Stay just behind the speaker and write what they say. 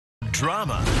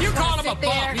drama. You call him a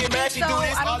bum. You imagine do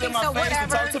this all in my face and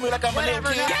talk to me like I'm a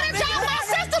little kid? Get a job, my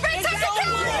sister been taking care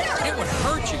of you. It would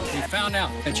hurt you if you found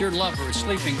out that your lover is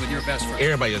sleeping with your best friend.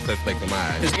 Everybody is suspect in my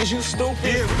eyes. Is you stupid?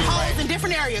 Yeah, Holes in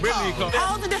different area codes.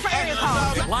 Holes in different area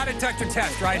codes. Lie detector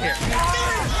test right here.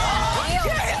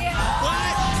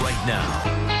 Right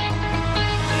now.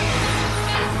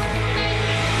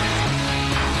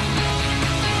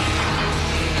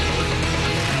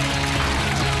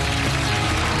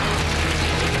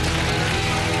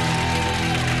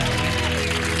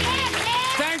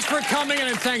 Thanks for coming in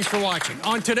and thanks for watching.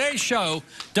 On today's show,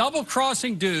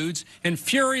 double-crossing dudes and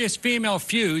furious female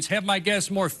feuds have my guests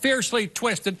more fiercely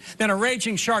twisted than a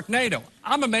raging Sharknado.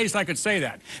 I'm amazed I could say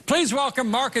that. Please welcome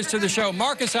Marcus to the show.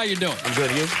 Marcus, how you doing? I'm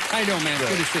good, you? How you doing, man?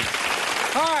 Good to see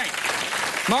you. All right.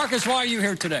 Marcus, why are you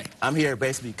here today? I'm here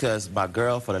basically because my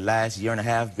girl for the last year and a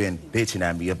half been bitching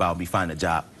at me about me finding a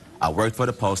job. I worked for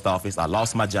the post office. I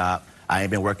lost my job. I ain't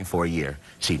been working for a year.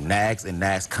 She nags and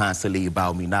nags constantly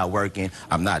about me not working.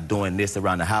 I'm not doing this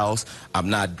around the house. I'm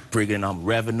not bringing in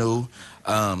revenue.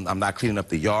 I'm not cleaning up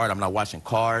the yard. I'm not washing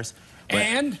cars.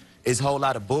 And? It's a whole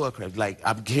lot of bullcrap. Like,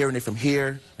 I'm hearing it from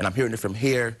here, and I'm hearing it from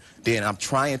here. Then I'm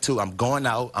going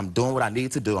out. I'm doing what I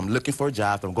need to do. I'm looking for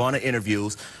jobs. I'm going to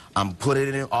interviews. I'm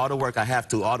putting in all the work I have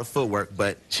to, all the footwork.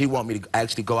 But she want me to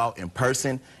actually go out in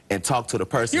person and talk to the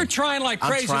person. You're trying like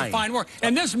crazy to find work.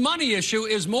 And this money issue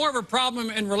is more of a problem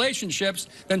in relationships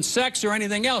than sex or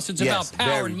anything else. It's about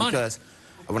power and money. Because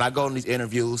when I go in these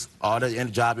interviews, all the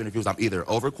job interviews, I'm either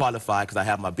overqualified because I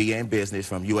have my BA in business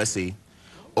from USC,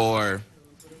 or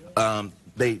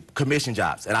they commission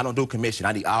jobs, and I don't do commission.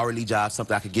 I need hourly jobs,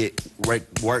 something I could get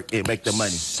work and make the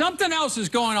money. Something else is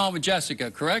going on with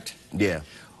Jessica, correct? Yeah.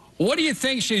 What do you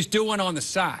think she's doing on the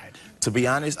side? To be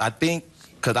honest, I think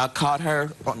because I caught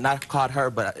her, not caught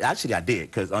her, but actually I did,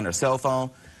 because on her cell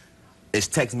phone, it's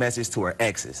text message to her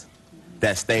exes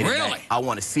that stated that I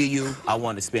want to see you, I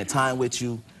want to spend time with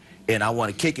you, and I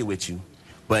want to kick it with you.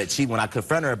 But when I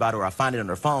confront her about it or I find it on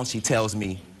her phone, she tells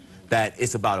me that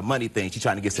it's about a money thing. She's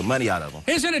trying to get some money out of them.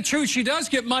 Isn't it true she does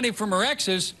get money from her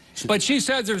exes, but she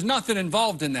says there's nothing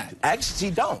involved in that? Actually, she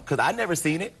don't, because I never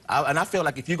seen it. And I feel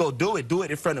like if you go do it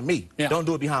in front of me. Yeah. Don't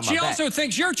do it behind my back. She also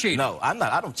thinks you're cheating. No, I'm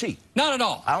not. I don't cheat. Not at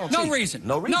all. I don't cheat. No reason.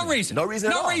 No reason. No reason. No reason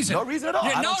at all. No reason. No reason at all.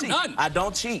 I don't cheat. None. I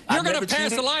don't cheat. You're going to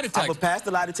pass the lie detector. I'm going to pass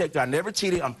the lie detector. I never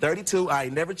cheated. I'm 32. I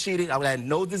ain't never cheated. I had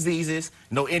no diseases,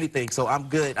 no anything. So I'm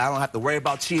good. I don't have to worry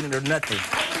about cheating or nothing.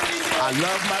 I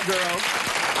love my girl.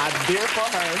 I'm there for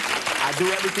her. I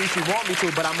do everything she wants me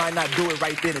to, but I might not do it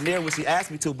right then and there when she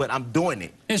asks me to, but I'm doing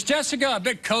it. Is Jessica a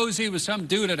bit cozy with some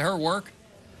dude at her work?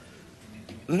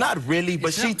 Not really,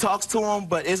 but she talks to him,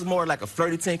 but it's more like a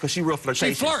flirty thing because she real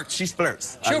flirtatious. She flirts. She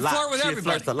flirts. She'll flirt with everybody.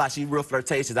 She flirts a lot. She real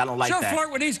flirtatious. I don't like that. She'll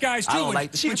flirt with these guys, too. I don't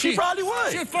like that. She probably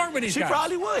would. She'll flirt with these guys. She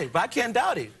probably would, but I can't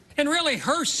doubt it. And really,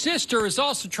 her sister is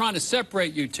also trying to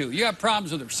separate you two. You have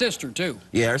problems with her sister, too.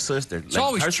 Yeah, her sister. It's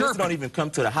always her chirping. sister don't even come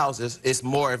to the house. It's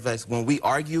more of us when we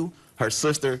argue. Her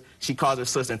sister, she calls her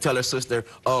sister and tell her sister,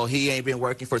 oh, he ain't been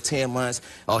working for 10 months.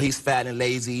 Oh, he's fat and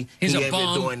lazy. He ain't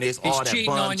been doing this. All that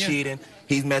bum cheating.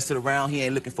 He's messing around. He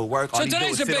ain't looking for work. So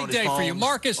today's a big day for you.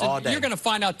 Marcus, you're going to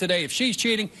find out today if she's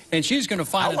cheating, and she's going to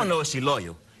find out. I want to know if she's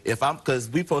loyal. Because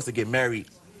we're supposed to get married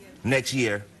next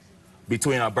year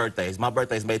between our birthdays. My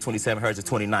birthday's May 27th, hers is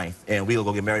 29th, and we'll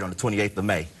go get married on the 28th of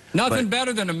May. Nothing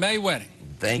better than a May wedding.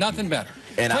 Nothing better.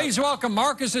 And please welcome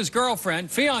Marcus's girlfriend,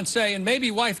 fiancée, and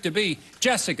maybe wife-to-be,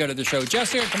 Jessica, to the show.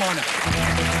 Jessica, come on up. Do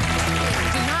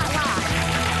not lie.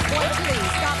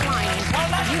 Please, stop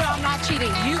lying. You know I'm not cheating.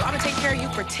 I'm going to take care of you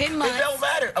for 10 months. It don't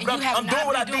matter. I'm doing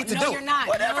what I need to do. No, you're not.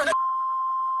 Whatever. No,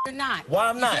 you're not. Why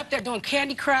I'm not? You're up there doing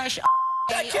Candy Crush.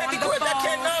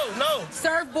 No.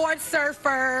 Surfboard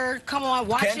surfer. Come on,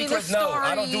 watching the stories. No,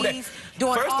 I don't do that.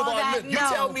 Doing First all of all, that. look, you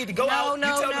tell me to go out.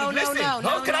 No.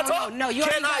 Can I talk? No, you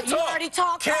already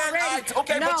talked already.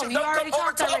 Okay, but you already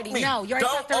talked already. No, you already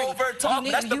talked already. Don't over-talk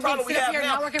me. That's the problem we have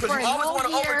now. Because you always want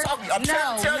to over-talk me. I'm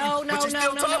trying to tell you, but you're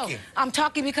still talking. I'm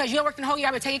talking because you're working the whole year.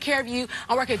 I've been taking care of you.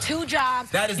 I'm working 2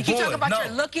 jobs. That is you keep talking about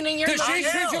you're looking and you're not. Does she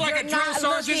treat you like a drill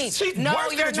sergeant?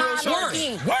 No, you're not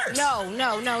looking. Worse. No.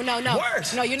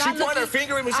 Worse. No, you're not looking. She point her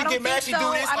finger at me. She get mad. She do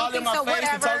this all in my face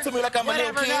and talk to me like I'm a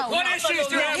little kid. What issues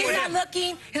do you have with him?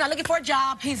 He's not looking for a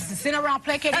job. He's sitting around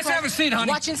playing Candy Crush. Let's have a seat,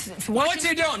 honey. What's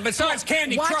he doing besides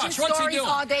Candy Crush? What's he doing?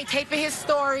 All day, taping his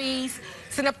stories,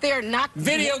 sitting up there, not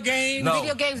video games.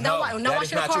 Video games. No,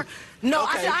 washing the car. No,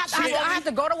 I have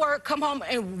to go to work, come home,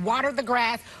 and water the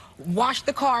grass. wash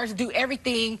the cars, do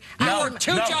everything. I work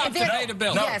two jobs to pay the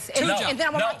bill. Yes, and then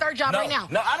I'm on my third job right now.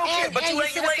 No, I don't care, but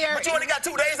you only got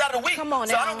 2 days out of the week. Come on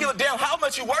so I don't give a damn how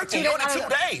much you working. You're only 2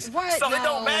 days. What? So it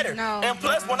don't matter. And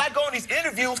plus, when I go on these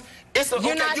interviews, it's a,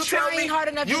 You're not trying hard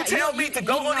enough. You tell me to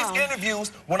go on these interviews.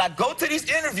 When I go to these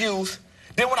interviews,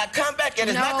 then when I come back and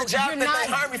it's not the job that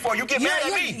they hired me for, you get mad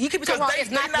at me. You keep talking about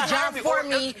it's not the job for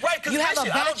me. Right, you have a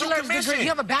bachelor's degree. You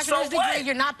have a bachelor's degree.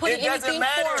 You're not putting anything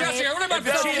for it. Jessica, what about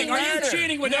the cheating? Are you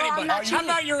cheating with anybody? How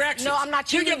about your exes? No, I'm not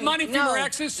cheating. Do you get money from your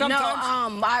exes sometimes?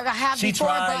 No, I have before,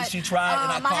 but she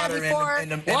tried, and I caught her in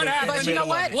the What happened? But you know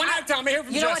what? Tell me, hear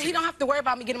from you know what? He don't have to worry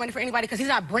about me getting money for anybody because he's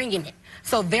not bringing it.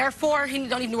 So therefore, he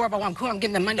don't even worry about who I'm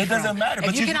getting the money from. It doesn't matter.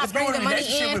 But you cannot bring the money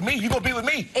in with me. You gonna be with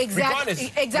me.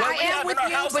 Exactly. I am with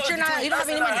you, but you're not. You don't have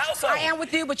any money. I am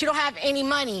with you, but you don't have any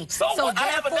money. So what? I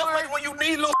have enough money when you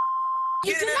need little.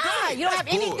 You do not. You don't have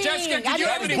anything. Jessica, did you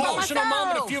have an emotional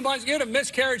moment a few months? You had a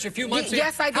miscarriage a few months ago.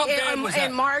 Yes, I did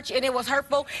in March, and it was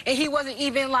hurtful. And he wasn't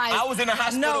even like. I was in the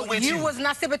hospital with you. No, you was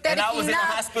not sympathetic enough. I was in the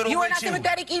hospital with you. You were not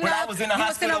sympathetic enough. When I was in the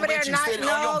hospital with you, sitting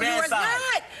on your bedside.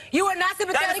 No, you were not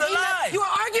sympathetic enough. You were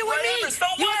arguing with me.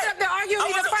 You were up there arguing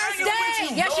with me the first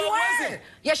day. Yes, you were.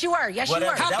 Yes, you were. Yes, you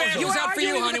were. How bad was that for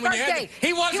you, honey, when you had it?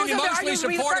 He wasn't emotionally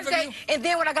supportive of you? And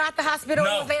then when I got out the hospital,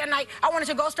 it was late at night, I wanted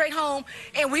to go straight home,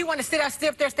 and we wanted to stay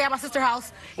up there, stay at my sister's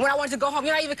house. When I wanted to go home,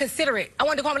 you're not even considerate. I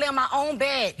wanted to go home and lay on my own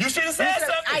bed. You should have said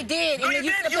something. I did. No, you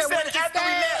didn't. You said it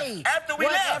after we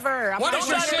left. Whatever. What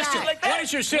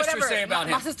does your sister say about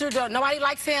him? My sister, nobody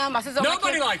likes him. My sister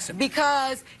Nobody likes him.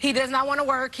 Because he does not want to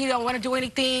work. He don't want to do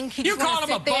anything. You call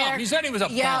him a bum. You said he was a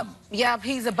bum. Yep,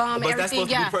 he's a bum. But that's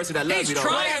supposed to be the person that loves you, though.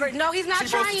 Trying. No, he's not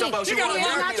trying. You got to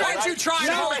work. Why don't you try?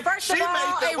 No, first of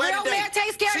all, a real man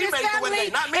takes care of his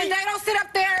family, and they don't sit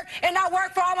up there and not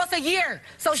work for almost a year.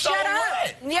 So shut up.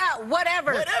 Yeah,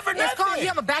 whatever. It's called, you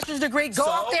have a bachelor's degree. Go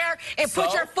out there and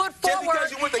put your foot forward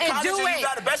and do it. You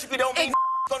got a bachelor's degree, don't mean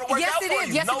gonna work out for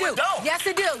you. Yes, it do. Yes,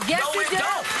 it do. Yes, it do.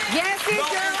 Yes, it do.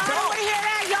 I don't want to hear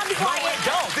that. Y'all be quiet. No, it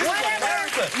don't. This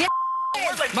is America.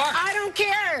 Mark, I don't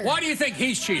care. Why do you think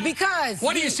he's cheating? Because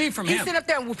what do you see from him? He's sitting up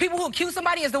there. People who accuse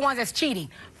somebody is the ones that's cheating.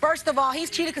 First of all, he's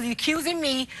cheating because he's accusing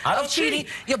me of cheating.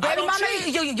 Your baby mama.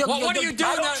 What are you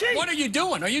doing? What are you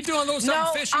doing? Are you doing a little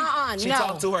something fishy? She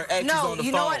talked to her exes on the phone.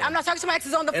 You know what? I'm not talking to my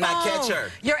exes on the phone. And I catch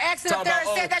her. Your ex up there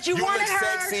said that you wanted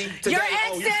her. Your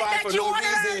ex said that you wanted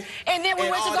her. And then we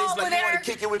went to go over there.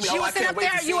 She was sitting up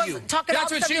there. You was talking about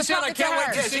That's what she said. I can't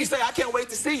wait to see you. She said, I can't wait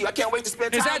to see you. I can't wait to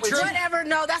spend time with you. Whatever.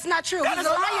 No, that's not true. He's a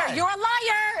liar. You're a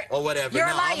liar. Or whatever. You're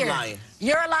a liar. I'm lying.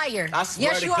 You're a liar. I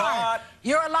swear to God.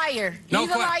 You're a liar. He's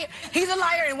a liar. He's a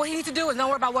liar, and what he needs to do is don't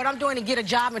worry about what I'm doing and get a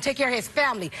job and take care of his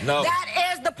family. No.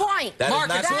 That is the point.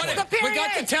 Marcus, that's the period. We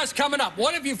got the test coming up.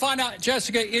 What if you find out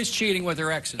Jessica is cheating with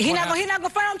her exes? He's not going to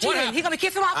find him cheating. He's going to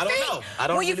kiss him off feet. I don't know. I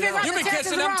don't when you figure out You've been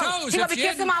kissing them toes. He's going to be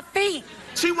kissing my feet.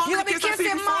 She won't be kissing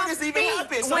feet before this even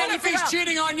happens. What if he's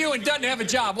cheating on you and doesn't have a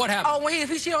job? What happens? Oh, if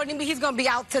he's cheating on me, he's going to be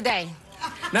out today.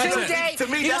 Today, to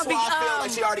me, that's why I feel like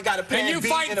she already got a plan B. And you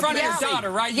fight in front of your daughter,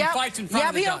 right? You fight in front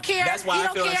of your daughter. Care. That's why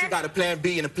I feel like she got a plan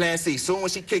B and a plan C. Soon when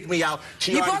she kicked me out,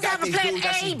 she already got these dudes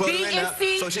that she's buttering up,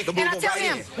 so she can move them right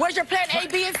in. Where's your plan A,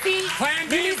 B, and C? Plan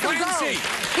B and plan C.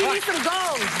 You need some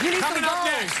goals. You need some goals. Coming up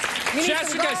next,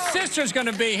 Jessica's sister's going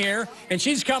to be here, and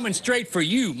she's coming straight for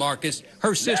you, Marcus.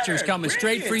 Her sister's coming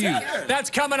straight for you. That's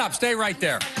coming up. Stay right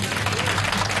there.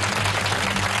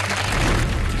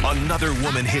 Another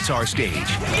woman hits our stage.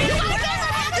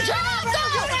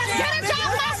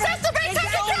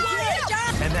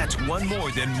 And that's one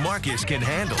more than Marcus can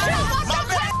handle.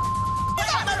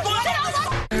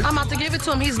 I'm about to give it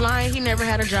to him. He's lying. He never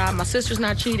had a job. My sister's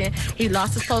not cheating. He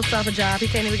lost his post office job. He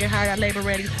can't even get hired at Labor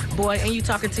Ready. Boy, and you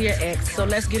talking to your ex. So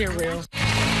let's get it real.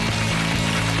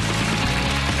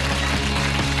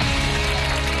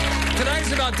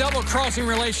 Today's about double-crossing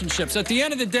relationships. At the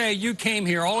end of the day, you came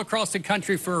here all across the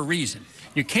country for a reason.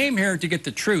 You came here to get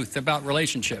the truth about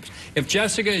relationships. If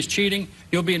Jessica is cheating,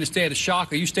 you'll be in a state of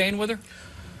shock. Are you staying with her?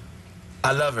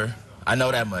 I love her. I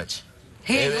know that much.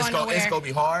 He ain't going nowhere. It's going to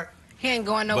be hard. He ain't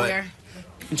going nowhere.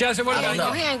 Jessica, what about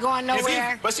you? He ain't going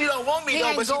nowhere. But she don't want me,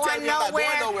 though. But she tell me I'm not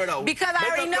going nowhere, though. Because I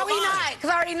already know he not. Because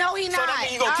I already know he not. So that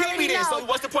means you going to keep me there. So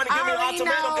what's the point of giving me an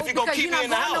ultimatum if you're going to keep me in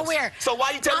the house? So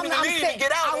why you telling me to leave and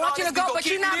get out? I want you to go, but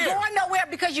you're not going nowhere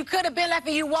because you could have been left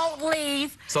and you won't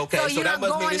leave. So, okay, so that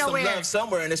must mean there's some love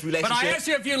somewhere in this relationship. But I asked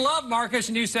you if you love Marcus,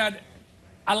 and you said,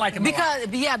 I like him a lot.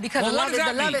 Because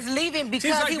the love is leaving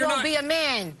because he won't be a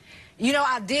man. You know,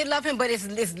 I did love him, but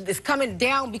it's coming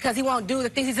down because he won't do the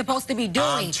things he's supposed to be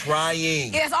doing. I'm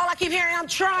trying. That's all I keep hearing. I'm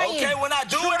trying. Okay, when I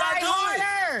do it, I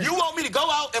do it. You want me to go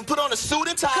out and put on a suit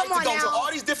and tie to go to all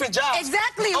these different jobs?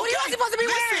 Exactly. Okay,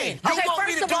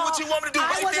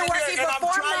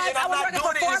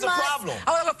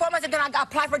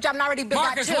 job and I already got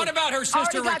Marcus, two. what about her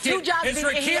sister Rakita? Is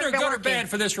Rakita good or bad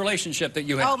for this relationship that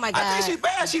you have? Oh my God. I think she's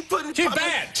bad. She's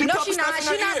bad. No, she's not.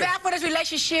 She's not bad for this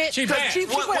relationship. She's bad. She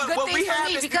put a good thing for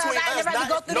me because I never had to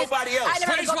go through this. Nobody else.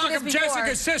 Please welcome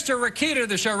Jessica's sister Rakita to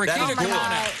the show. Rakita, come on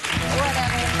out.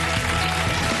 Whatever.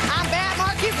 I'm bad,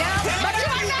 Marcus. But you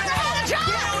ain't never had a job.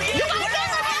 You ain't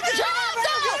never had a job,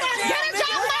 though. Get a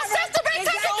job. My sister been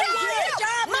taking care of you.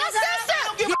 My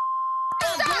sister.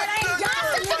 I'm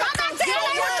not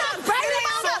telling you what your baby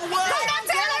mama. I'm not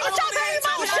telling you what your baby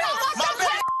mama. She don't want your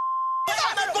baby.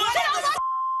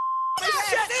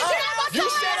 You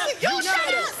shut up. You shut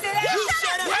up. You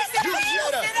shut up. You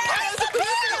shut up.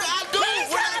 I do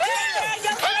what I can.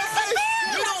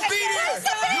 You don't be there.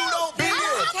 You don't be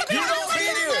there. You don't be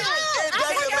there. It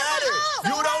doesn't matter.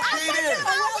 You don't be there.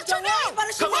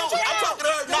 Come on, I'm talking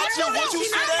to her, not you. Won't you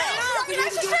sit down?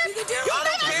 I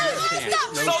don't care.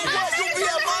 So what? You be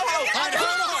at my house. I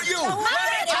cook for you.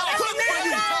 I cook for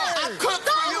you. I cook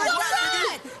for you.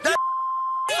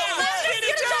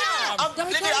 I'm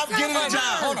getting a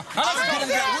job. Hold on. I'm getting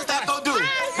a job. What's that gonna do?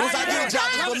 Once I get a job,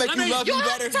 it's gonna make you love me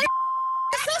better.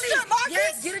 Sister,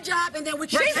 Marcus. Get a job and then we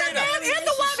can. She's a man in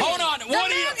the woman. Hold on. What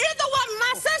do you? In the woman,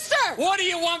 my sister. What do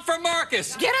you want from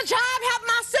Marcus? Get a job, help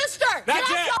my sister. That's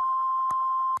it.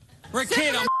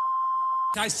 Rakita,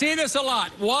 I see this a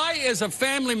lot. Why is a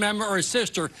family member or a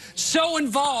sister so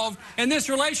involved in this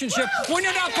relationship when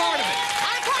you're not part of it?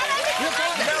 I'm part of it. You're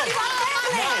part of it.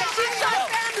 She's our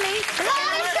family.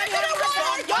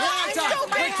 One at a time.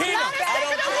 Rakita.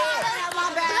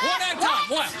 One at a time.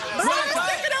 What? One at a time.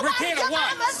 Rakita,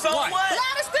 what? What?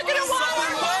 Bladder sticking in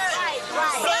water.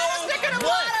 Bladder sticking in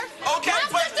water. Okay,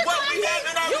 but what we have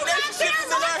in our relationship is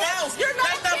in our house.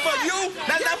 That's not for you.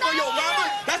 That's not for your mama.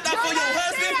 That's not for your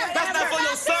husband. That's not for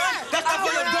your son. That's not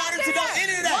for your daughter to know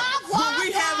any of that. What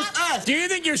we have is us. Do you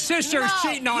think your sister is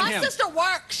cheating on him? My sister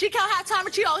works. She can't have time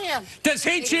to cheat on him. Does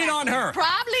he cheat on her?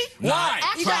 Probably. Why?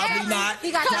 Probably not.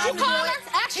 Because you call her.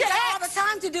 Ask your All the ex.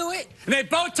 time to do it. They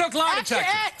both took lie Ask your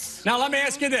detectors. ex. Now, let me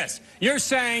ask you this. You're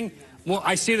saying, well,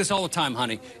 I see this all the time,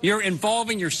 honey. You're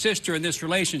involving your sister in this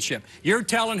relationship. You're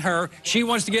telling her she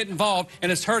wants to get involved,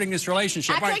 and it's hurting this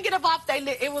relationship. I can't get involved.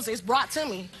 It's brought to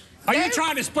me. Are you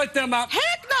trying to split them up?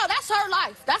 Heck no, that's her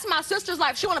life. That's my sister's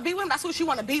life. She want to be with him. That's who she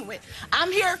want to be with.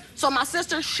 I'm here so my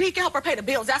sister, she can help her pay the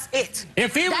bills. That's it.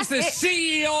 If he was That's the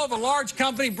it. CEO of a large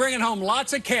company bringing home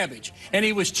lots of cabbage, and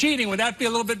he was cheating, would that be a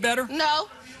little bit better? No.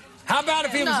 How about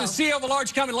if he No. was the CEO of a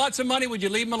large company, lots of money, would you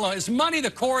leave him alone? Is money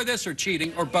the core of this or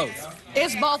cheating, or both?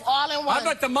 It's both, all in one. I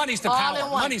bet the money's the All power. in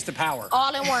one. Money's the power.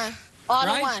 All in one. All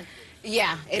Right? in one.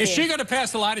 Yeah, it Is is. she going to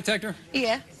pass the lie detector?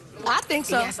 Yeah, I think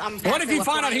so. Yes, I'm What if you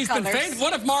find out he's been colors. faithful?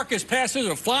 What if Marcus passes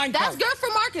with a flying That's color? good for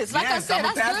Marcus. Like I Yes, said,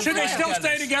 I'm a that's good Should for they him. still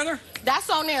stay together? That's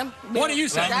on them. What do you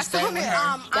say? That's on them.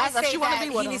 I That's if say she want to that be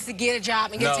with he him. needs to get a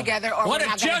job and get No. together, or What we're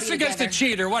if not gonna be Jessica's the together.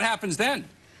 cheater? What happens then?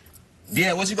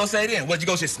 Yeah, what you gonna say then? What you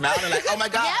gonna just smile and like, oh my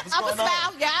God, Yep, what's I'm a going on?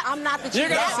 smile. Yeah, I'm not the You're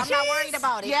cheater. gonna- I'm not worried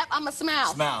about it. Yep, I'm a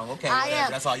smile. Smile, okay, I whatever.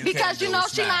 am. That's all you can Because do, you know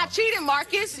smile. she's not cheating,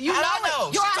 Marcus. You I know don't know.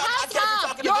 it. You're a I house catch her mom.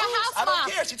 talking to You're a dudes. house I don't mom.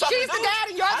 care. She talking She's to the dudes. dad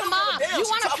and you're I the don't give a mom. damn. You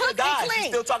She want to talking to cook and guys. She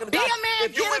clean. still talking to Be guys. a man,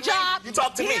 If you get a with me, job. you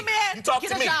talk to Be me. a man, You talk get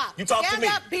to a me. job. You talk to Stand me.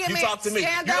 up, be a You man. talk to me.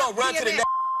 Stand You up, don't run be a to the man.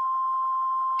 next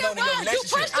in your You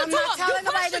relationship. pushed I'm not telling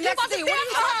nobody the next thing. What are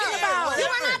you talking about? You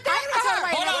were not dating her.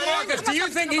 Hold on, Marcus. Do you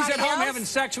think he's at home else. having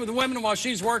sex with women while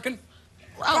she's working?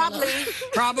 Probably.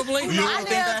 Probably. You I don't think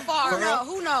that? live far. For real?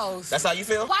 Who knows? That's how you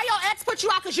feel? Why your ex put you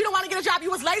out because you don't want to get a job?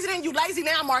 You was lazy then, you lazy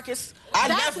now, Marcus. I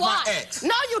That's left why. my ex.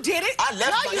 No, you didn't. I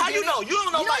left no, my- how you didn't. know? You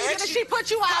don't know my you ex. didn't. She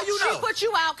put you out. How you know? She put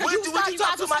you out because When you did thought you you talk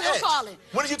guys to was my still ex? calling.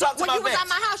 When did you talk to When my you was ex? at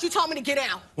my house, you told me to get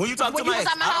out. When you talked to When you my was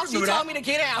ex? at my I don't house, you remember told that. me to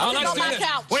get out. Oh, Sit let's on do my this.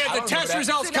 couch. We have I the don't test remember that.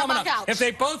 results Sit on coming my up. couch. If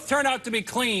they both turn out to be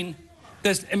clean,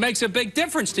 it makes a big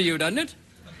difference to you, doesn't it?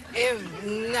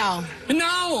 No.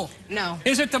 No. No.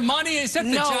 Is it the money? Is it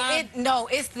the job? No,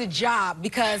 it's the job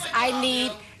because I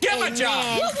need Give him a job.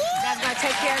 man that's gonna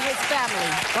take care of his family.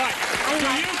 Right.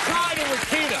 Do you cry to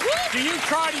Rakita? Do you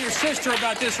cry to your sister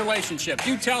about this relationship?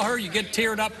 You tell her, you get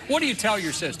teared up. What do you tell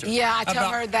your sister? Yeah, I tell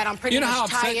about- her that I'm pretty You know much how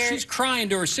upset tired. she's crying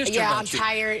to her sister Yeah, about I'm you.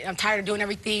 tired. I'm tired of doing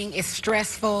everything. It's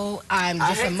stressful. I'm I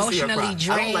just hate to see her cry. emotionally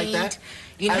drained. I don't like that.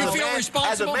 You know, You As a feel man-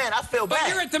 responsible? as a man, I feel But bad.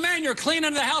 you're at the man, you're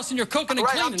cleaning the house and you're cooking and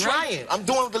Right, cleaning, I'm trying. I'm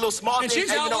doing the little small And things.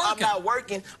 she's Even out though I'm working. not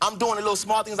working, I'm doing the little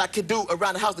small things I could do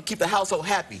around the house to keep the household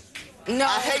happy. no,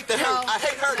 I hate to hurt. I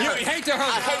hate hurting her. You hate to hurt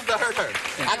I her. hate to hurt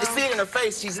her. I can see it in her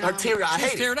face. She's her teary. I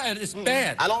She's hate teared it. up. It's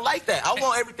bad. I don't like that. I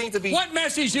want everything to be What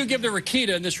message do you give to Rakita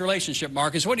in this relationship,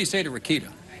 Marcus? What do you say to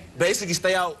Rakita? basically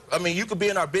stay out. I mean, you could be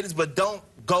in our business, but don't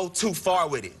go too far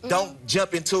with it. Don't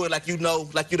jump into it like you know,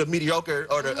 like you're the mediocre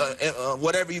or the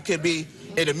whatever you could be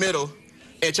in the middle.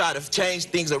 and try to change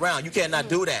things around. You cannot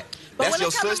do that. But That's when your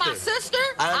it comes to my sister,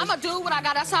 I'm going to do what I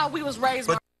got. That's how we was raised.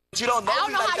 But you don't know I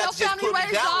don't know how your family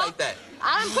raised y'all. Like that.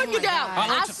 I'm putting you down.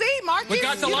 I see, Marcus. We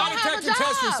got the lie detector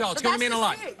test results. It's going to mean a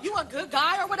lot. You a good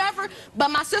guy or whatever, but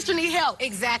my sister need help.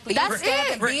 Exactly. That's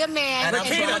it. Be a man.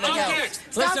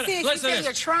 Listen,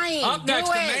 you're trying. Up next,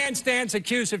 a man stands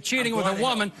accused of cheating with a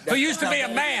woman who used to be a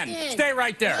man. Stay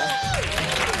right there.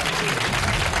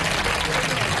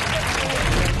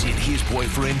 Did his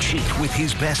boyfriend cheat with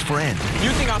his best friend?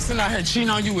 You think I'm sitting out here cheating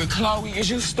on you with Chloe?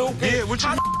 Is you stupid? Yeah, what you...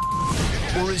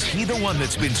 Or is he the one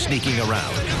that's been sneaking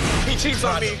around? He cheats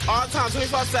on me all the time,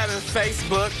 24/7,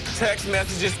 Facebook, text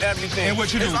messages, everything. And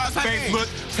what you do? Facebook,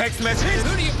 text messages?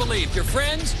 Who do you believe, your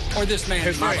friends or this man?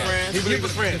 His friends. friends. He believes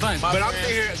his friends. My But I'm friends.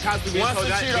 sitting here constantly being Once told a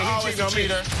that cheater, he always cheated a on me.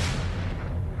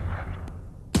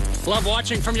 cheater. Love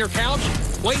watching from your couch?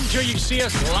 Wait until you see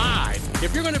us live.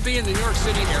 If you're going to be in the New York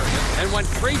City area and want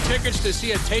free tickets to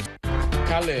see a tape...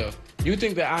 Khalil, you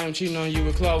think that I am cheating on you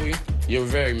with Chloe? You're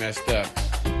very messed up.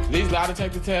 These lie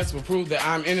detector tests will prove that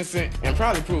I'm innocent and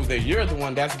probably prove that you're the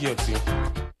one that's guilty.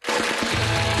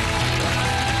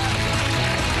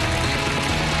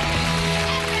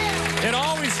 It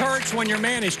always hurts when your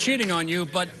man is cheating on you,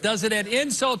 but does it add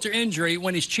insult or injury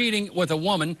when he's cheating with a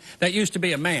woman that used to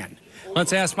be a man?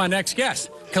 Let's ask my next guest.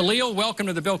 Khalil, welcome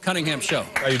to the Bill Cunningham Show.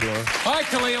 How you doing? Hi,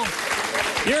 Khalil.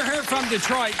 You're here from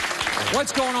Detroit.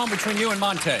 What's going on between you and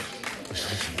Monte?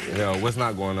 You know, what's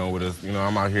not going on with us? You know,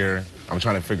 I'm out here, I'm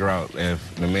trying to figure out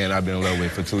if the man I've been in love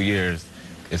with for 2 years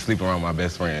is sleeping around my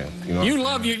best friend. You know, You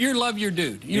love your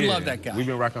dude. You love that guy. We've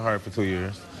been rocking hard for 2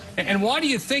 years. And why do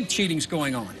you think cheating's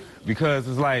going on? Because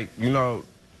it's like, you know,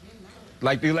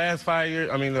 like the last 5 years,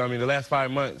 I mean, the last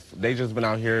 5 months, they just been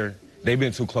out here. They've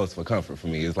been too close for comfort for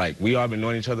me. It's like we all been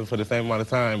knowing each other for the same amount of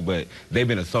time, but they've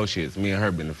been associates. Me and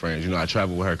her been the friends. You know, I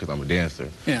travel with her because I'm a dancer.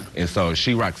 Yeah. And so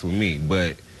she rocks with me,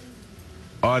 but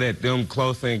all that them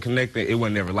close and connected, it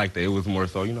wasn't never like that. It was more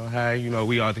so, you know, hey, you know,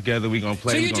 we all together, we gonna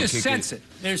play. So you just sense it.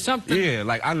 There's something. Yeah,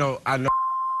 like I know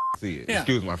see it. Yeah.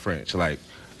 Excuse my French. Like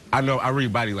I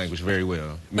read body language very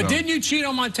well. But didn't you cheat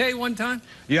on Monte one time?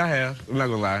 Yeah, I have. I'm not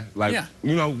gonna lie. Like, yeah.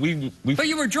 You know, we. But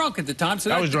you were drunk at the time,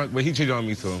 so I was drunk, but he cheated on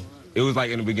me too. It was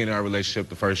like in the beginning of our relationship,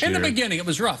 the first year. In the beginning, it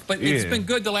was rough, but it's been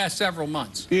good the last several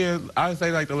months. Yeah, I would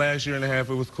say like the last year and a half,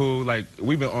 it was cool. Like,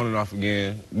 we've been on and off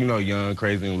again. You know, young,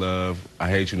 crazy in love. I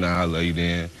hate you now, I love you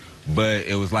then. But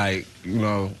it was like, you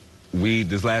know,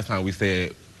 this last time we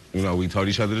said, you know, we told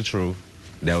each other the truth.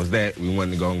 That was that. We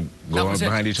wanted to go on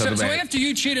behind each other back. So after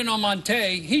you cheated on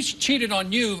Monte, he cheated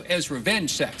on you as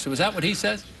revenge sex. Was that what he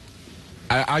says?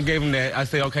 I gave him that. I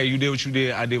said, okay, you did what you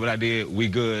did. I did what I did. We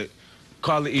good.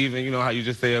 Call it even, you know how you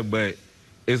just said, but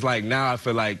it's like now I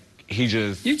feel like he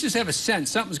just... You just have a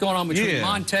sense something's going on between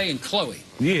Monte and Chloe.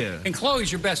 Yeah. And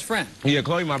Chloe's your best friend. Yeah,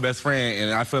 Chloe my best friend,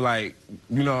 and I feel like,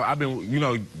 you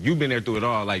know, you've been there through it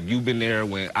all. Like, you've been there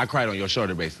when I cried on your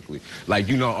shoulder, basically. Like,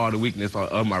 you know all the weakness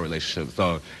of my relationship.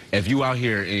 So if you out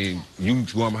here and you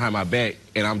going behind my back,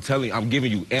 and I'm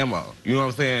giving you ammo. You know what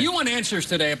I'm saying? You want answers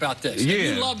today about this.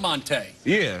 Yeah. You love Monte.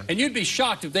 Yeah. And you'd be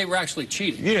shocked if they were actually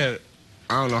cheating. Yeah.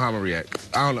 I don't know how I'm gonna react.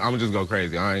 I'm gonna just go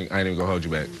crazy. I ain't even gonna hold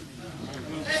you back.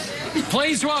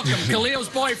 Please welcome Khalil's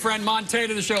boyfriend, Monte,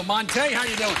 to the show. Monte, how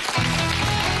you doing?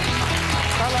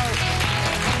 Hello.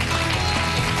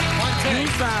 Monte. You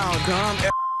sound dumb.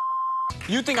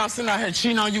 You think I'm sitting out here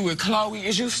cheating on you with Chloe?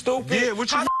 Is you stupid? Yeah,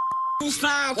 what you You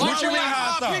sound. What you mean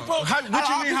how I sound? What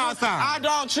you mean how I sound? I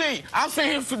don't cheat. I'm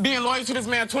sitting here for being loyal to this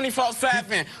man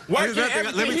 24/7. Working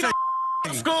everything. Let me He tell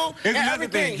don't school and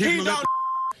everything. He don't.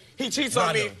 He cheats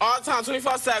on me all the time,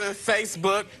 24/7,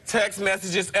 Facebook, text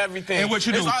messages, everything. And what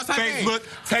you do? Facebook,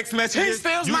 text messages. He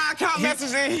steals my account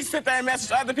messages and he sit there and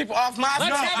message other people off my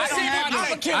Let's phone. have a seat.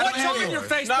 What's on your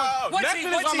Facebook? No, nothing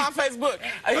is on my Facebook.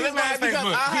 He's mad because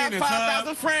I have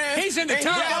 5,000 friends. He's in the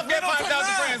tub. We both get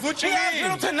 5,000 friends. What you mean?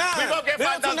 Little to none. We both get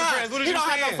 5,000 friends. What is He you don't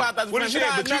saying? have no 5,000 What is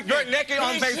friends. you saying? But you're naked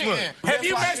on Facebook. Have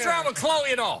you messed around with Chloe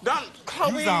at all?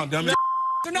 Chloe. You sound dumb.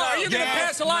 No, are you going to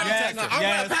pass a lie detector? I'm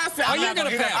going to pass it. Are you going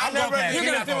to pass?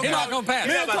 You're not going to pass.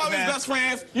 Me and Chloe's best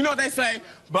friends. You know what they say?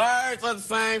 Birds of the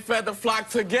same feather flock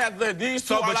together. These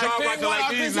two are like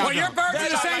these. Well, your birds are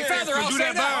the same feather. I'll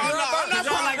say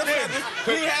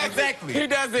that. Exactly. He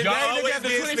does it. They together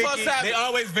 24/7. They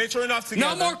always venturing off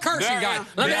together. No more cursing, guys.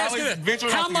 Let me ask you this.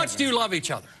 How much do you love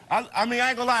each other? I mean, I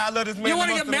ain't gonna lie. I love this man. You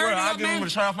want to get married to that man?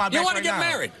 You want to get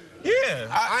married? Yeah,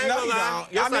 I ain't gonna lie.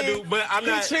 Yes, I do, but I'm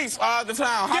not. He cheats all the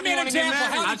time. Give me an example.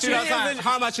 How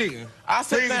am I cheating? I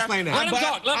sit there. Explain that. Let him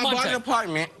talk. Let him I bought an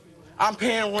apartment. I'm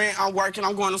paying rent. I'm working.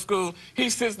 I'm going to school.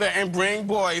 He sits there and bring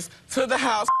boys to the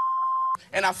house.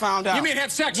 and I found out. You mean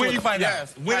have sex with him? When you find out?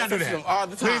 Yes. When I do that? All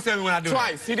the time. Please tell me when I do that.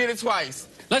 Twice. He did it twice.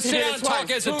 Let's sit down and talk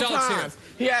as adults here.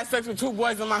 He had sex with 2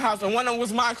 boys in my house, and one of them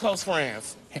was my close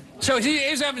friends. So he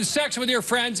is having sex with your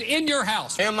friends in your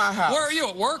house? In my house. Where are you,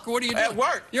 at work? What are you doing? At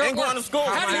work. You're Ain't at work. going to school.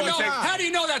 How do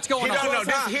you know that's going on? He don't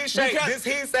know. This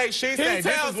he say, she say. This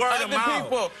is word of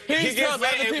mouth. He tells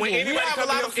other people. When anybody have a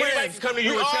lot of friends. come to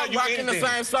you and tell you anything. The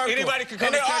same circle. Anybody can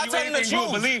come and tell you anything,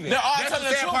 you believe it. They're all That's telling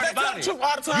the truth. They tell the truth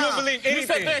all the time. You don't believe anything. You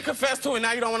sit there and confess to it.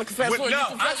 Now you don't want to confess to it. No,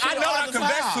 I know what I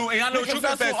confess to, and I know what you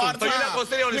confess to. So you're not going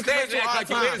to sit on the stage and act like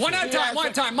you innocent.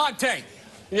 One time, Monte.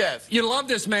 Yes. You love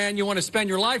this man, you want to spend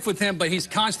your life with him, but he's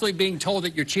constantly being told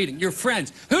that you're cheating. Your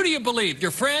friends. Who do you believe? Your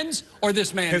friends or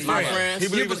this man? His friends. He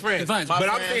believes his friends. But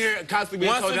I'm sitting here constantly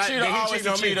being told that he cheated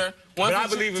on me. But I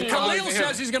believe in Khalil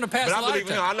says he's going to pass the life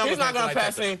test. He's not going to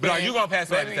pass anything. But are you going to pass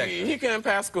the life test? He can't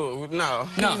pass school. No.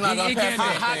 No, he's not going to pass.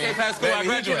 How can he pass school? I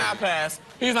graduated. He cannot pass.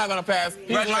 He's not going to pass.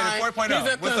 He's lying.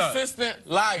 He's a consistent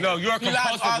liar. No, you're a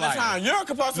compulsive liar. All the time. You're a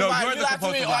compulsive liar. You lie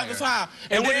to me all the time.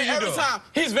 And then every time,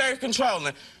 he's very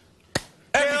controlling.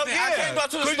 Everything. I can't go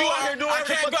to the store. I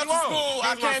can't go to school.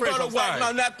 I can't go to work.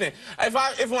 No, nothing.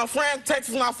 If my friend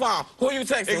texts my phone, who you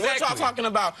texting? What y'all talking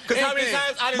about? Because how many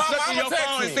times I just looked at your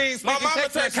phone and seen my mama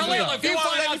texts me. Khalil, if you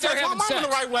find out they're having sex,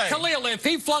 Khalil, if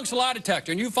he flunks a lie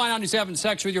detector and you find out he's having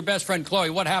sex with your best friend Chloe,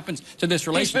 what happens to this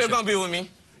relationship? He's still gonna be with me.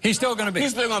 He's still gonna be.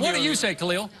 He's still gonna be. What do you say,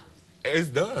 Khalil? It's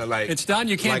done. Like it's done.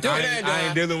 You can't do it. I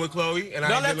ain't dealing with Chloe, and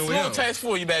I ain't dealing with him. Don't let the taste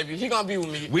fool you, baby. He gonna be with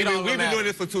me. We've been doing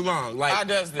this for too long. Like I'm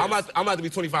about to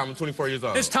be 25. I'm 24 years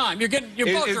old. It's time. You're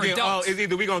both adults. It's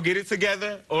either we gonna get it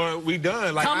together or we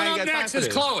done. Like coming up next is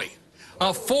Chloe.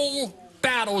 A full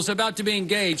battle is about to be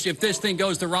engaged if this thing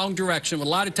goes the wrong direction with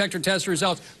lie detector test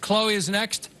results. Chloe is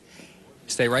next.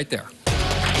 Stay right there.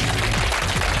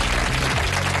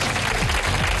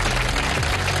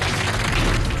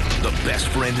 The best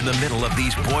friend in the middle of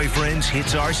these boyfriends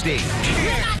hits our stage.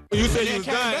 You said you was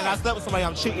done, and I slept with somebody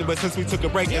I'm cheating, but since we took a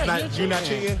break, you're not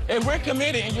cheating? And we're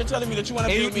committed, and you're telling me that you want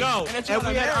to be with me. No, and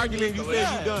we had an argument, you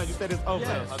said you're done. You said it's over.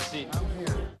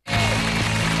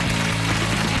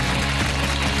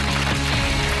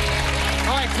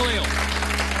 All right, Khalil.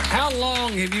 How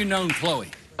long have you known Chloe?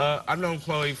 I've known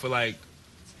Chloe for like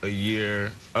a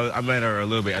year. I met her a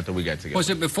little bit after we got together. Was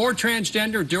it before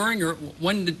transgender, during, or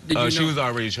when did you know? She was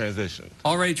already transitioned.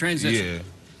 Already transitioned?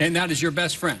 Yeah. And that is your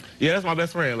best friend? Yeah, that's my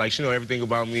best friend. Like, she knows everything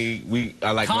about me. I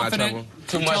like confident, when I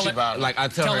too much about it. Like, I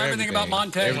tell her everything about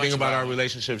Monte. Everything about our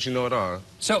relationship. She know it all.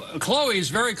 So, Chloe is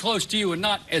very close to you and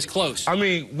not as close. I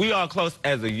mean, we are close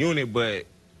as a unit, but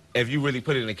if you really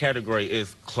put it in a category,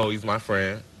 it's Chloe's my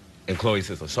friend and Chloe's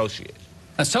his associate.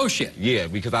 Associate? Yeah,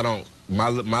 because I don't, my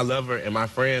lover and my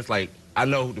friends, like, I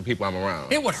know the people I'm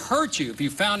around. It would hurt you if you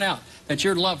found out that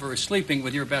your lover is sleeping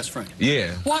with your best friend.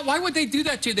 Yeah. Why would they do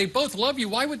that to you? They both love you.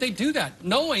 Why would they do that,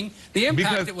 knowing the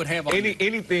impact it would have on you?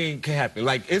 Anything can happen.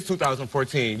 Like, it's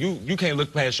 2014. You can't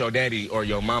look past your daddy or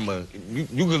your mama. You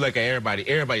can look at everybody.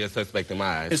 Everybody is suspect in my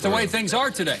eyes. It's the way things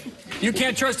are today. You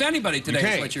can't trust anybody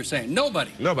today, is what you're saying.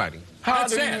 Nobody. Nobody. How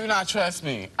do you not trust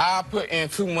me? I put in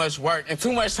too much work and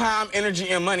too much time, energy,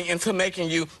 and money into making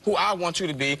you who I want you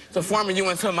to be, to forming you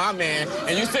into my man,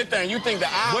 and you sit there and you think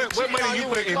that I'm what money you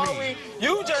put in me?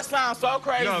 You just sound so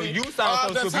crazy. No, you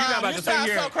sound so stupid. You're not about to sit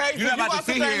here. You're not about to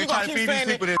sit here and try to feed these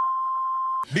people this.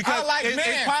 Because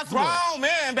it's possible. Grown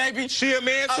man, baby. She a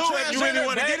man too. If you really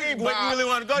want to get it, you really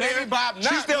want to go there.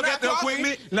 She still got the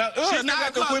equipment. She still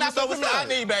got the equipment. So what's up? I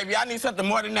need, baby. I need something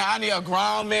more than that. I need a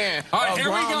grown man. All right, a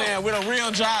grown man with a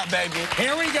real job, baby.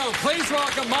 Here we go. Please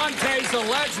welcome Monte's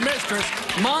alleged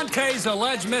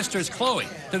mistress, Chloe,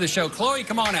 to the show. Chloe,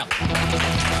 come on out. How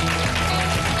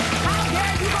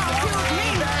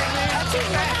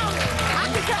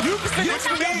dare you accuse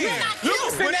me, baby? You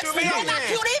can sit next to me. You can sit next to your man.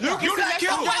 You can sit next to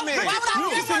your man.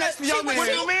 You can sit next to your man.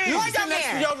 You can sit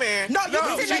next to your man. No, you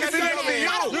can sit next to your man.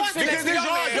 Because it's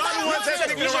y'all the ones that's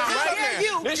sticking around, right?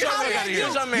 This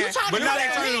your man. But now they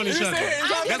turn on each other.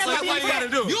 That's all you gotta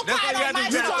do. That's all you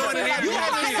gotta do. You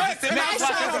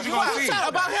gotta see.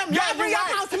 About him. Y'all bring your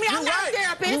house to me. I'm not a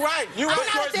therapist. You're right. I'm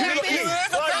not a therapist.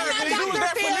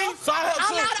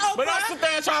 I'm not Oprah. But I sit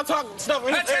there and try to talk stuff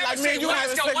in his head like me. You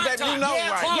having sex, baby. You know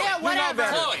right. Yeah, whatever.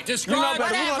 Chloe, describe. We're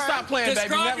gonna stop playing, baby.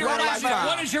 Never in life.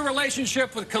 What is your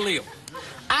relationship with Khalil?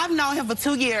 I've known him for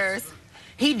 2 years.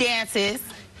 He dances.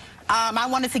 I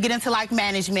wanted to get into like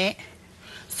management.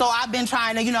 So I've been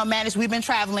trying to, manage. We've been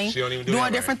traveling,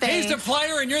 doing different things. He's the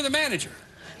player and you're the manager.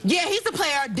 Yeah, he's a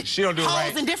player. She don't do it right.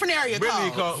 Hoes in different area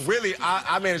codes. Really,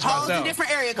 I manage myself. Hoes in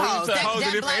different area codes. Hoes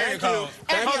in different area codes.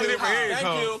 Hoes in different area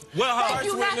codes. What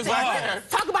hoes?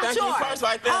 Talk about yours.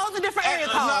 Hoes in different area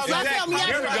codes. Let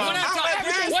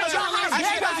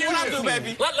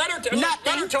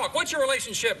her talk. What's your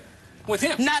relationship with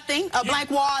him? Nothing. A blank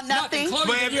wall, nothing. But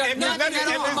if it's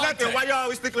nothing, why y'all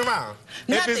always sticking around?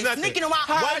 Nothing. Sneaking around.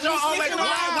 Why y'all always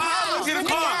get a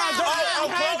car?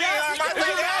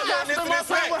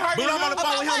 But I'm on the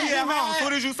phone with him, he at home. So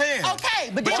what is you saying?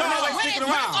 Okay, but then y'all always sticking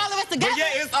around. All of us together. But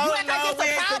yeah, it's all we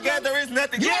ain't together. It's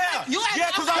nothing. Yeah,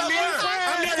 because I'm there.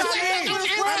 I'm there to see.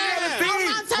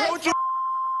 What you?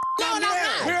 No, I'm not.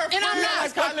 And I'm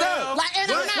not.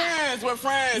 We're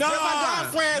friends. No, we're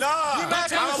friends. No, I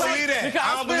don't believe that.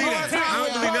 I don't believe that. I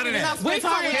don't believe none of that.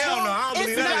 Hell no, I don't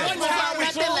believe none of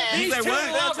that. You say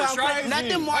what?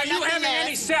 Nothing more. Are you having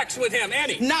any sex with him?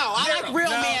 Any? No, I like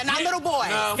real men, not little boys.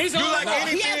 He's a little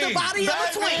boy. He has the body of a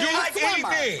twin. You like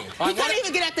anything. He couldn't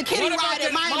even get at the kitty ride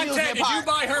at my amusement Did you park.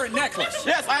 buy her a necklace?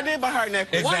 Yes, I did buy her a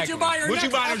necklace. Why did you buy her a necklace? What you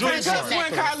buying her drinks for?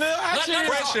 When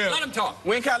Khalil Let him talk.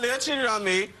 When Khalil cheated on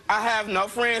me, I have no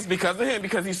friends because of him,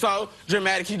 because he's so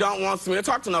dramatic. He don't want me to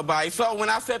talk to nobody. So when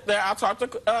I sat there, I talked to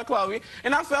Chloe,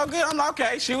 and I felt good. I'm like,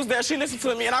 okay. She was there. She listened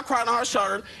to me, and I cried on her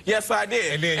shoulder. Yes, I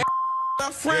did. And then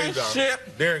the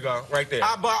friendship. There you go. Right there.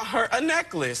 I bought her a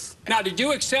necklace. Now, did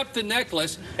you accept the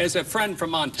necklace as a friend from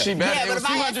Montez? She better. Yeah, but if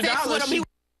I had sex with him, he was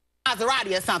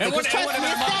Maserati or something. Because trust me,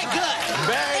 it's that good.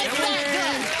 It's that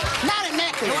good. Not a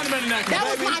necklace. It wouldn't have been a necklace. That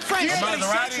was my friendship.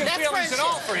 That's friendship.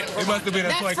 It must have been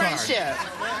a toy car. That's friendship.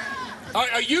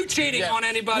 Are you cheating on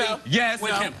anybody? No. Yes.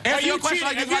 With him? Answer Are you your question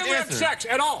cheating? like Have it's you my had answer. sex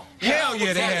at all? Hell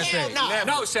yeah, they had sex. No,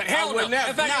 hell no.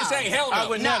 In fact, you say hell no. I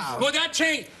would never. Well, that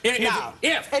change. And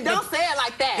don't say it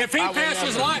like that. If he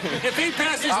passes lie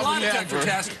detector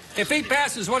test, if he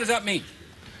passes, what does that mean?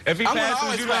 If he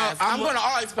passes, you know, I'm going to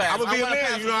always pass. I'm going to be a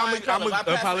man, you know, I'm going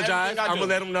to apologize. I'm going to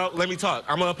let him know. Let me talk.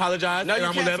 I'm going to apologize, and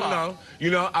I'm going to let him know.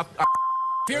 You know,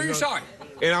 Fear you're sorry.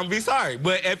 And I'm going to be sorry.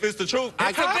 But if it's the truth,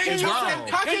 I can't be wrong.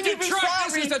 How can you be sorry?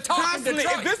 This is a talking Detroit.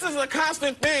 If this is a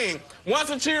constant thing, once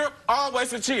a cheater,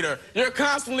 always a cheater. You're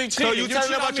constantly cheating. So you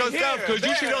telling about yourself, because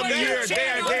you cheated on me here,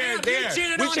 there.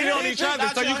 We cheated on each other,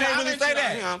 so you can't really say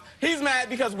that. He's mad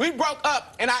because we broke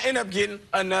up, and I end up getting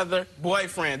another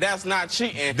boyfriend. That's not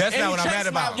cheating. That's not what I'm mad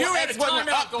about. You had a timeout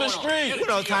up the street. You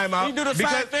know, timeout. You do the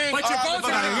same thing. But you're both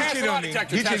going to pass a lie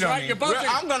detector test, right? You're both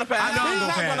I'm going to pass. I know I'm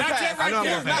going to pass. That's it right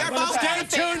there.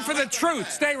 Stay tuned for the truth.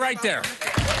 Stay right there.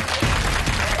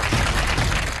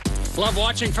 Love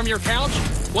watching from your couch?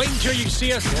 Wait until you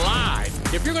see us live.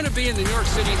 If you're going to be in the New York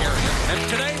City area, and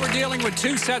today we're dealing with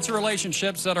two sets of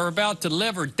relationships that are about to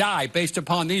live or die based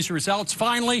upon these results.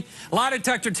 Finally, lie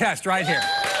detector test right here.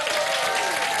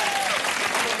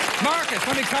 Marcus,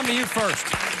 let me come to you first.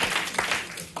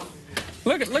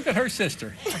 Look at her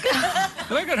sister.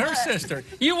 Look at her sister.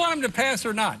 You want him to pass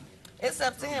or not? It's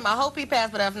up to him. I hope he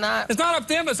passed, but if not... It's not up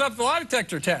to him. It's up to the lie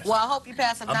detector test. Well, I hope you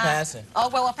pass. If not... I'm passing. Oh,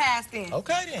 well, I'll pass then.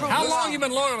 Okay, then. How long you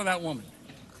been loyal to that woman?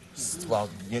 Well,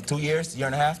 2 years, year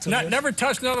and a half, 2 years. Never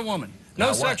touched another woman. No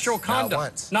Not sexual once.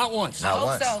 conduct. Not once. Not once. I hope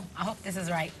once. so. I hope this is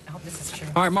right. I hope this is true.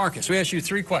 All right, Marcus, we asked you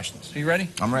 3 questions. Are you ready?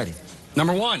 I'm ready.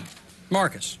 Number 1,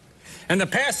 Marcus, in the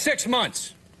past 6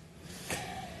 months,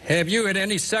 have you had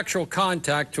any sexual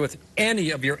contact with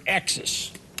any of your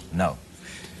exes? No.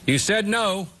 You said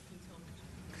no.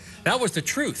 That was the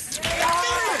truth. Whatever.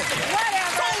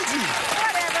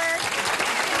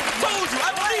 Told you.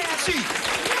 I believe the cheat.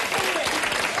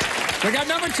 We got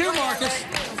number 2, Marcus.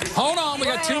 Hold on, we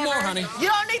got 2 more, honey. You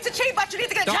don't need to cheat, but you need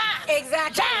to get a job.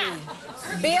 Exactly.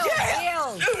 Bill,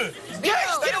 Bill. Get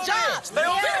a job. Stay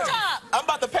on Get a there. job. I'm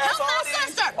about to pass Help all my these.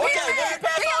 sister. Okay, let me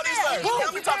pass all these first.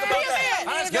 Let me talk about that.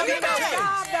 Let's go to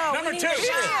number 2. Number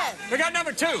 2. We got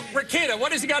number 2. Rakita,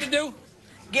 what does he got to do?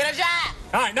 Get a job.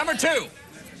 All right, number 2.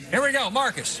 Here we go,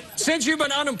 Marcus. Since you've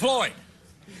been unemployed,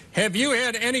 have you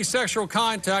had any sexual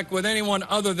contact with anyone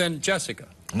other than Jessica?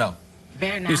 No.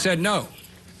 Very nice. You said no.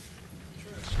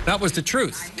 That was the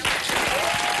truth. Boy,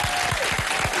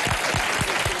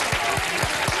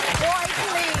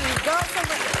 please, go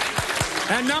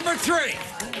somewhere. And number 3.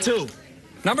 2.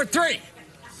 Number 3.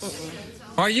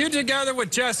 Are you together with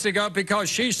Jessica because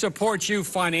she supports you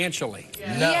financially?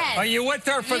 No. Yes. Are you with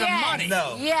her for the money?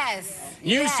 No. Yes.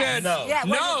 You yes. said no. Yeah,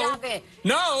 no.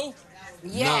 No.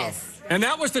 Yes. No. And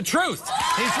that was the truth.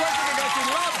 He's with her because he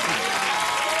loves you.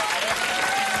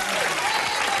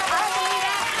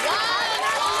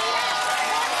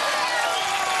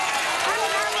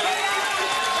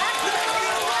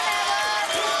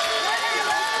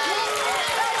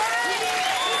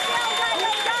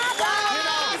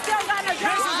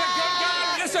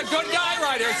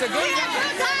 It's a good guy.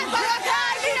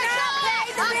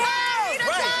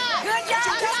 Everybody knows that. He's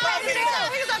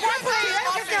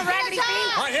a raggedy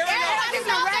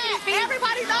fee.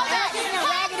 Everybody gives him a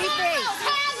raggedy fee.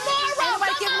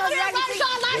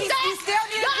 He still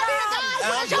needs a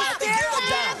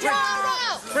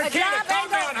job. Rakita,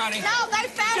 calm down, honey. No, they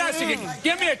found Jessica,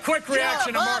 give me a quick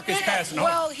reaction to Marcus passing on.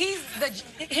 Well,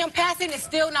 him passing is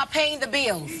still not paying the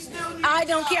bills. I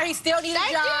don't care. He still needs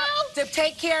a job to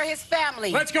take care of his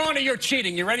family. Let's go on to your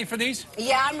cheating. You ready for these?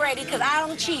 Yeah, I'm ready because I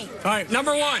don't cheat. All right,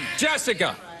 number one,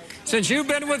 Jessica, since you've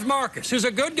been with Marcus, who's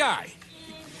a good guy,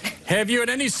 have you had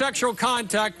any sexual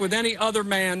contact with any other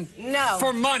man? No.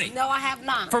 For money? No, I have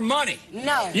not. For money?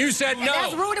 No. You said no.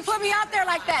 That's rude to put me out there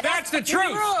like that. That's the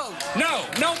truth. Rude. No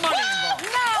money involved. No.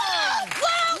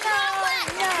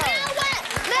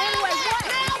 Anyway,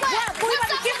 what? We about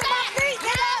to kiss him off feet,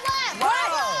 nigga.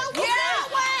 What?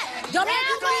 Yeah. Don't make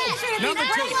me shit. Number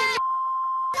two. You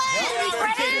should be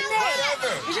praising me.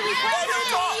 You should be praising me.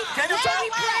 Can you talk?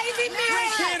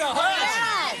 Rakita, hold on.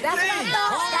 That's what I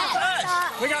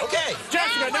thought. We got, okay.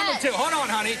 Jessica, number two. Hold on,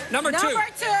 honey. Number two.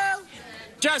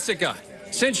 Jessica,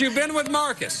 since you've been with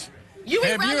Marcus,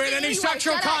 have you had any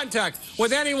sexual contact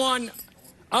with anyone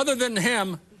other than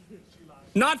him?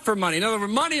 Not for money. In other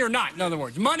words, money or not. In other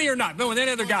words, money or not. But with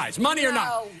any other guys, money or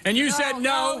not. And you said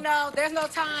no. No, there's no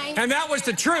time. And that was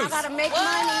the truth. I gotta make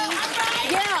money.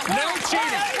 Yeah. No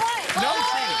cheating. No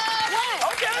cheating.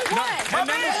 Okay. No. And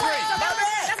number three.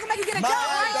 That's gonna make you get a job,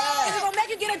 right? Is it gonna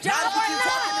make you get a job or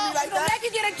not? Is it gonna make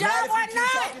you get a job or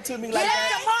not? Talking to me like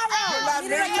that. Tomorrow.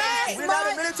 You're not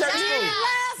in military school.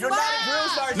 You're not a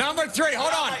drill sergeant. Number three.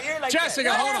 Hold on.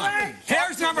 Jessica, hold on.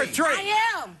 Here's number three. I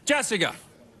am. Jessica,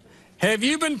 have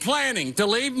you been planning to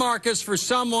leave Marcus for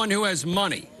someone who has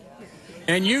money?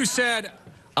 And you said,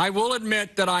 I will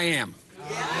admit that I am.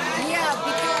 Yeah,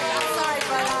 because I'm sorry,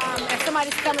 but if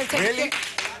somebody's coming to take shit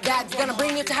that's gonna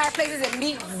bring me to higher places and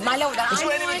meet my level that I'm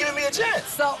You ain't even giving me a chance.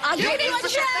 So I gave you a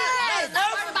chance.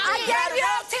 I gave you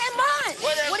 10 months.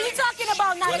 What are you talking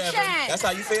about? Not a chance. That's how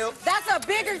you feel? That's a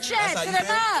bigger chance than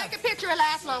enough. Take a picture, it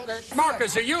lasts longer.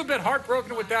 Marcus, are you a bit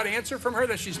heartbroken with that answer from her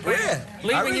that she's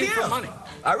leaving you for money?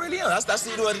 I really am. That's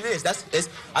what it is.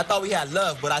 I thought we had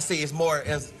love, but I see it's more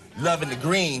as loving the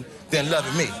green than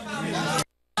loving me. Love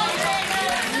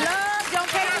don't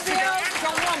pay the bills.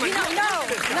 You know,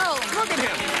 no. Look at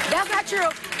him. That's not true.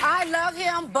 I love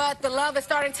him, but the love is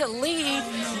starting to leave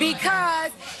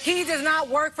because he does not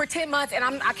work for 10 months, and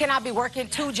I cannot be working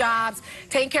 2 jobs,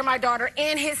 taking care of my daughter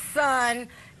and his son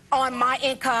on my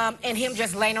income, and him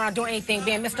just laying around doing anything,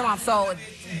 being Mr. Mom. So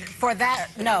for that,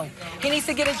 no. He needs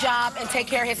to get a job and take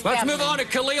care of his family. Let's move on to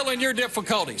Khalil and your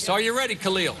difficulties. Are you ready,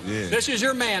 Khalil? Yeah. This is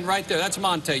your man right there. That's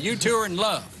Monte. You two are in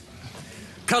love.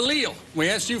 Khalil, we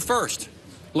asked you first.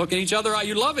 Look at each other.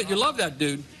 You love it. You love that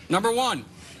dude. Number one,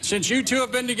 since you two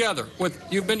have been together,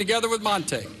 you've been together with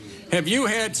Monte, have you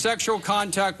had sexual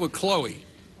contact with Chloe?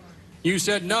 You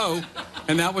said no,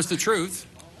 and that was the truth.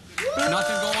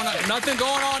 Nothing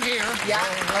going on here. Yeah,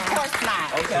 of course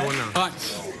not. Okay.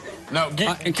 No,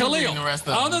 and Khalil,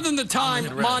 other than the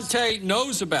time Monte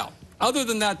knows about, other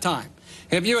than that time,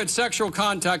 have you had sexual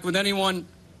contact with anyone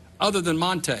other than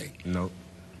Monte? Nope.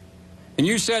 And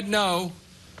you said no.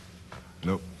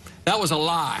 Nope. That was a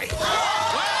lie.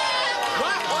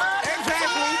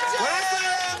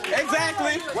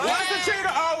 Exactly. What's a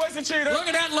cheater? Always a cheater. Look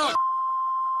at that look.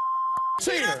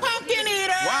 Cheater. Pumpkin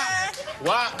eater.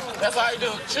 Why? That's how you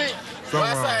do. Cheat. What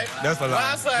I say? That's a lie. What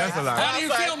I say? That's a lie. How do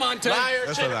you feel, Monte? Liar,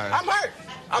 That's a cheater. lie. I'm hurt.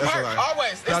 I'm That's a hurt. lie.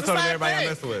 Always. It's Stop the telling same everybody I thing.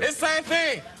 mess with. It's the same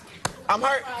thing. I'm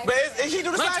hurt. But he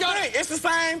do the Let's same go. thing. It's the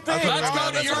same thing. Let's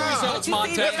go to your results,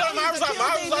 Monte. Let's go to my results.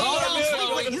 My results Hold on, are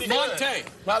Chloe. good.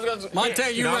 Monte,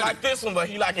 you don't ready? like this one, but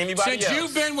he like anybody Since else.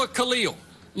 you've been with Khalil,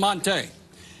 Monte,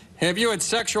 have you had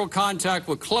sexual contact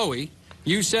with Chloe?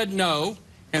 You said no,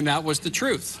 and that was the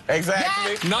truth.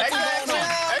 Exactly. Nothing going on.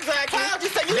 Exactly.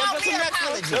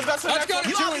 Let's go to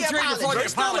 2 and 3 before the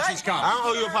apologies come. I don't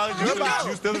owe you an apology.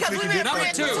 You still Because we've been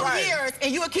friends for 2 years,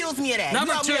 and you accused me of that.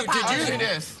 Number You owe me 2, an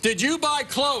apology. did you buy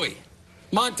Chloe?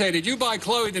 Monte, did you buy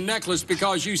Chloe the necklace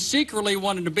because you secretly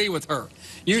wanted to be with her?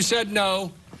 You said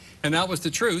no, and that was the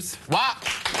truth. Wow.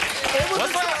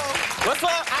 What's up? What's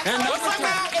up? And what's up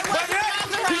now?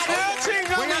 He's still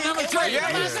cheating on me. We got number 3.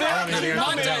 Yeah, he's still cheating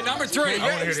on me. Monte, number 3.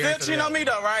 He's still cheating on me,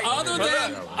 though, right? Other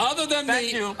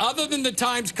than the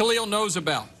times Khalil knows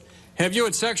about, have you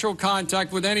had sexual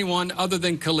contact with anyone other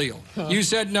than Khalil? You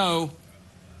said no.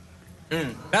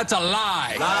 That's a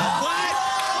lie.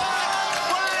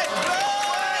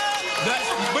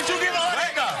 But you give all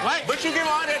that, though. Wait. But you give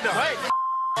all that, though. Wait.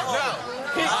 No.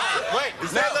 Wait.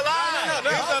 That's a lie. No.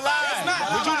 It's a lie.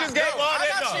 But you just gave all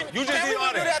that, though.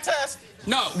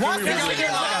 No. Once a cheater, always a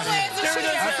cheater.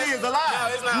 I see it's a lie. No,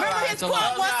 it's not Remember a lie. his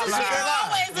quote, once a cheater,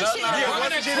 always a cheater. We're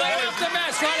going to clean up the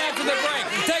mess right after the break.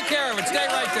 Take care of it. Stay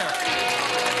right there.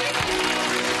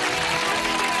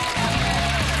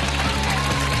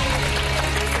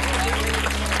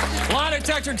 Lie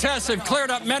detector tests have cleared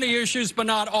up many issues, but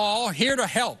not all. Here to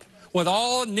help with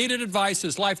all needed advice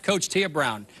is life coach Tia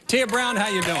Brown. Tia Brown, how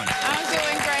you doing? I'm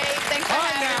doing great. Thanks for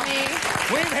having me.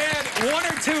 We've had one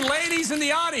or two ladies in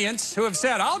the audience who have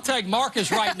said, I'll take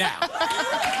Marcus right now.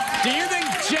 Do you think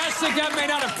Jessica may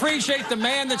not appreciate the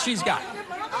man that she's got?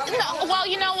 No, well,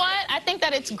 you know what? I think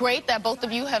that it's great that both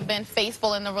of you have been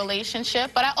faithful in the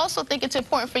relationship, but I also think it's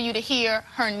important for you to hear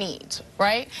her needs,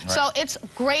 right? So it's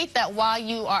great that while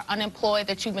you are unemployed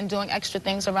that you've been doing extra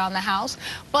things around the house,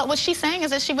 but what she's saying is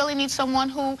that she really needs someone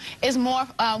who is more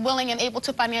willing and able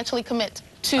to financially commit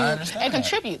to and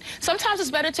contribute. Sometimes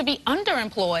it's better to be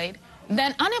underemployed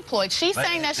than unemployed. She's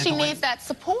saying that she needs that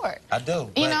support. I do.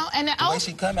 You know, and the way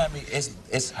she come at me,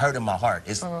 it's hurting my heart.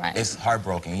 It's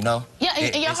heartbroken, you know? Yeah,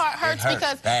 and your heart hurts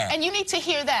because, bad. and you need to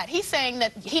hear that. He's saying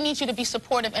that he needs you to be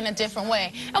supportive in a different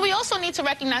way. And we also need to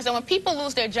recognize that when people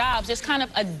lose their jobs, there's kind of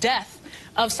a death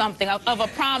of something, of a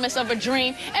promise, of a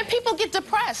dream, and people get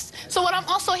depressed. So what I'm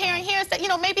also hearing here is that, you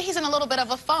know, maybe he's in a little bit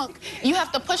of a funk. You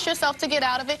have to push yourself to get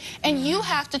out of it, and you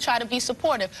have to try to be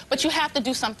supportive, but you have to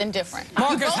do something different.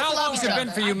 Marcus, how long has it been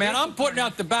for you, man? I'm putting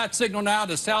out the bat signal now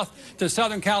to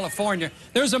Southern California.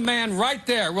 There's a man right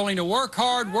there willing to work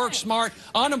hard, work smart.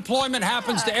 Unemployment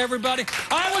happens to everybody.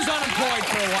 I was unemployed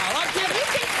for a while. I get it.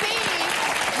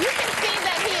 You can see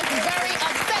that he is very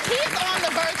upset. He is on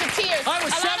the verge of tears. I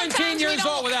was 17 years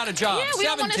old without a job. Yeah, we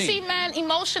don't want to see men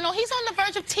emotional. He's on the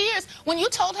verge of tears. When you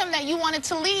told him that you wanted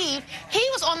to leave, he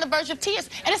was on the verge of tears.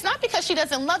 And it's not because she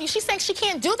doesn't love you. She's saying she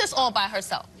can't do this all by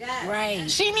herself. Yeah. Right.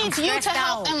 She needs you to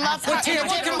help and love her. But Tia,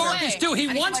 what can Marcus do? He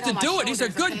wants to do it. He's a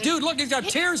good dude. Look, he's got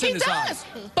tears in his eyes.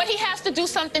 He does. But he has to do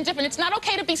something different. It's not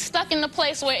okay to be stuck in the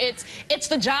place where it's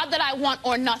the job that I want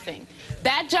or nothing.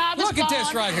 That job is gone. Look at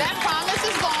this right here. That promise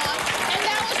is gone. And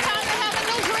now it's time to have a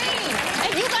new dream.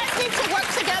 And you guys need to work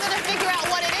together to figure out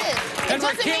what it is. And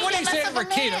Rakita, what do you say to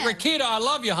Rakita? Rakita, I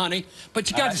love you, honey,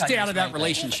 but you got to stay out of that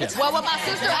relationship. Well, with my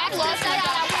sister, I lost that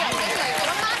out.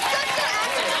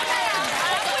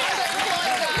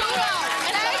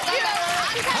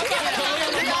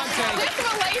 This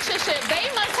relationship, they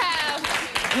must have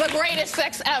the greatest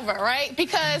sex ever, right?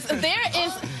 Because there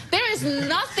is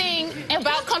nothing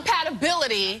about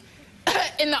compatibility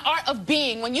in the art of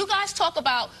being. When you guys talk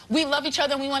about we love each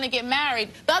other and we want to get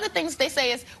married, the other things they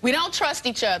say is we don't trust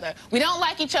each other. We don't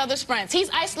like each other's friends. He's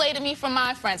isolated me from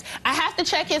my friends. I have to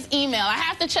check his email. I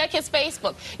have to check his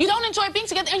Facebook. You don't enjoy being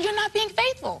together and you're not being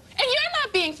faithful. And you're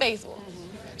not being faithful.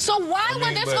 So why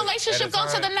would this relationship go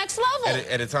to the next level?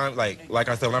 At a time, like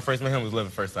I said, when I first met him, it was love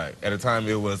at first sight. At a time,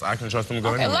 it was I can trust him to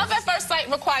go anywhere. Love at first sight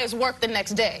requires work the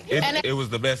next day. It was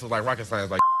the best. It was like rocket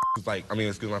science. Like, I mean,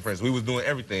 excuse my French. We was doing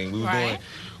everything. We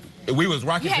was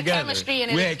rocking together. Chemistry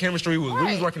we had chemistry. We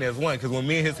was working as one. Because when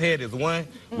me and his head is one,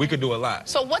 we could do a lot.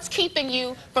 So what's keeping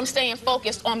you from staying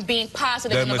focused on being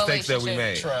positive in the relationship? The mistakes that we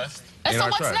made. Trust. And so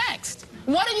what's next?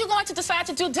 What are you going to decide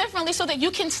to do differently so that you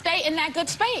can stay in that good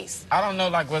space? I don't know,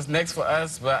 like, what's next for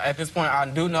us, but at this point, I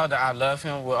do know that I love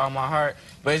him with all my heart,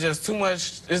 but it's just too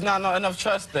much, it's not enough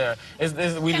trust there.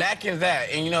 We lacking that,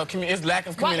 and, you know, it's lack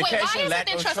of communication,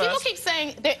 lack of trust. People keep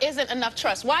saying there isn't enough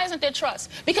trust. Why isn't there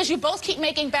trust? Because you both keep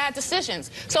making bad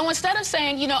decisions. So instead of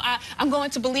saying, you know, I'm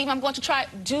going to believe, I'm going to try,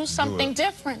 do something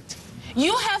different.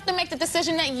 You have to make the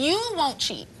decision that you won't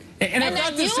cheat. And if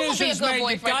that decision's made,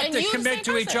 you've got to commit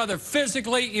to each other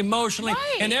physically, emotionally,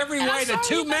 in every way that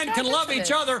two men can love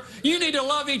each other. You need to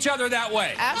love each other that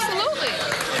way. Absolutely.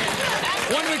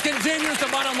 When we continue with the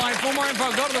bottom line, for more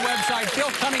info, go to the website,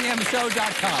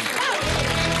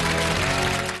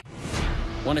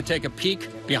 BillCunninghamShow.com. Want to take a peek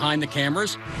behind the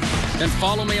cameras? Then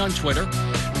follow me on Twitter.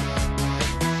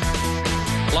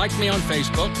 Like me on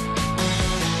Facebook.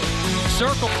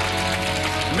 Circle.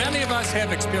 Many of us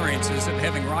have experiences of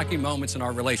having rocky moments in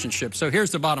our relationship. So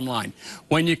here's the bottom line.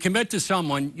 When you commit to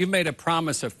someone, you've made a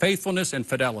promise of faithfulness and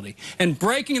fidelity. And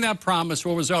breaking that promise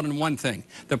will result in one thing.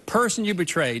 The person you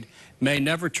betrayed may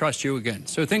never trust you again.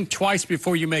 So think twice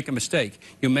before you make a mistake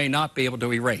you may not be able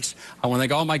to erase. I want to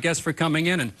thank all my guests for coming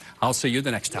in, and I'll see you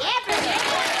the next time.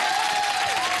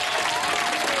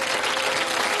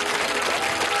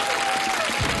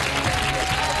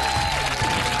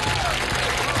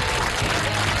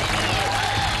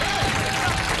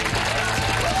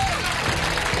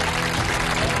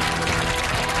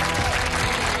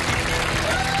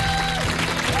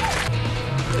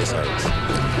 this hurts.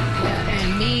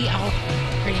 And me, I'll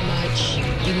pretty much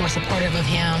be more supportive of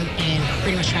him and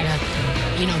pretty much try to,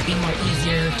 be more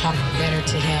easier, talk better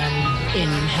to him, and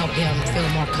help him feel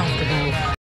more comfortable.